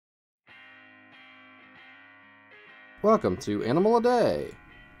Welcome to Animal a Day!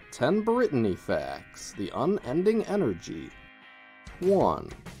 10 Brittany Facts, the Unending Energy. 1.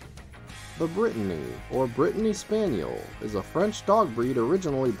 The Brittany, or Brittany Spaniel, is a French dog breed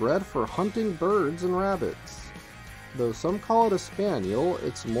originally bred for hunting birds and rabbits. Though some call it a spaniel,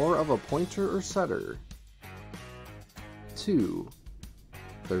 it's more of a pointer or setter. 2.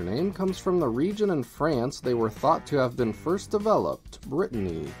 Their name comes from the region in France they were thought to have been first developed,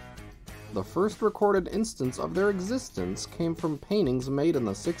 Brittany. The first recorded instance of their existence came from paintings made in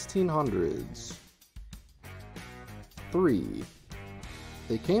the 1600s. 3.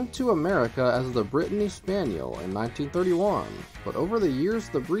 They came to America as the Brittany Spaniel in 1931, but over the years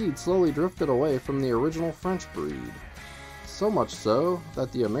the breed slowly drifted away from the original French breed. So much so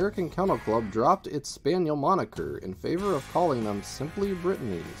that the American Kennel Club dropped its Spaniel moniker in favor of calling them simply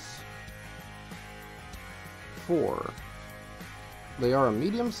Brittany's. 4. They are a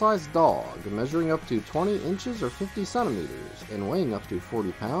medium-sized dog, measuring up to 20 inches or 50 centimeters, and weighing up to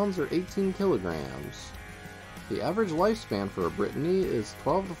 40 pounds or 18 kilograms. The average lifespan for a Brittany is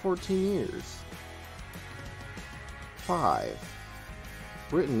 12 to 14 years. 5.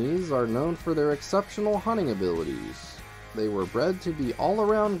 Brittany's are known for their exceptional hunting abilities. They were bred to be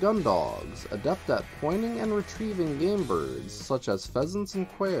all-around gun dogs, adept at pointing and retrieving game birds, such as pheasants and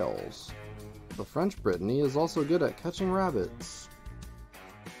quails. The French Brittany is also good at catching rabbits.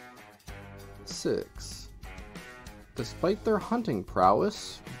 6. Despite their hunting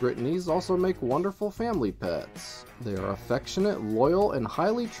prowess, Brittany's also make wonderful family pets. They are affectionate, loyal, and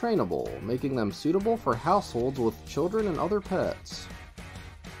highly trainable, making them suitable for households with children and other pets.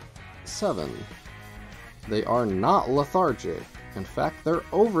 7. They are not lethargic. In fact, they're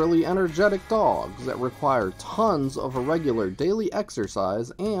overly energetic dogs that require tons of irregular daily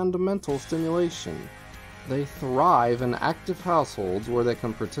exercise and mental stimulation. They thrive in active households where they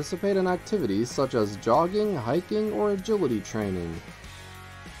can participate in activities such as jogging, hiking, or agility training.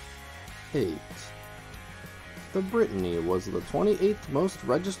 8. The Brittany was the 28th most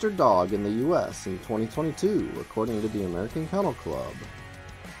registered dog in the US in 2022, according to the American Kennel Club.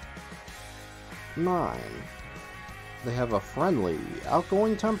 9. They have a friendly,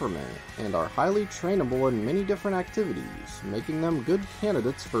 outgoing temperament and are highly trainable in many different activities, making them good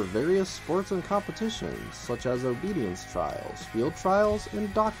candidates for various sports and competitions, such as obedience trials, field trials,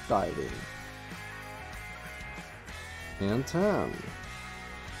 and dock diving. And 10.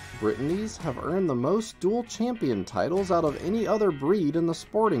 Brittany's have earned the most dual champion titles out of any other breed in the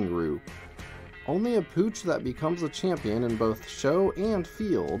sporting group. Only a pooch that becomes a champion in both show and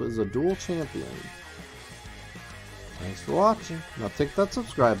field is a dual champion. Thanks for watching. Now click that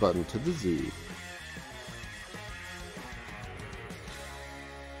subscribe button to the Z.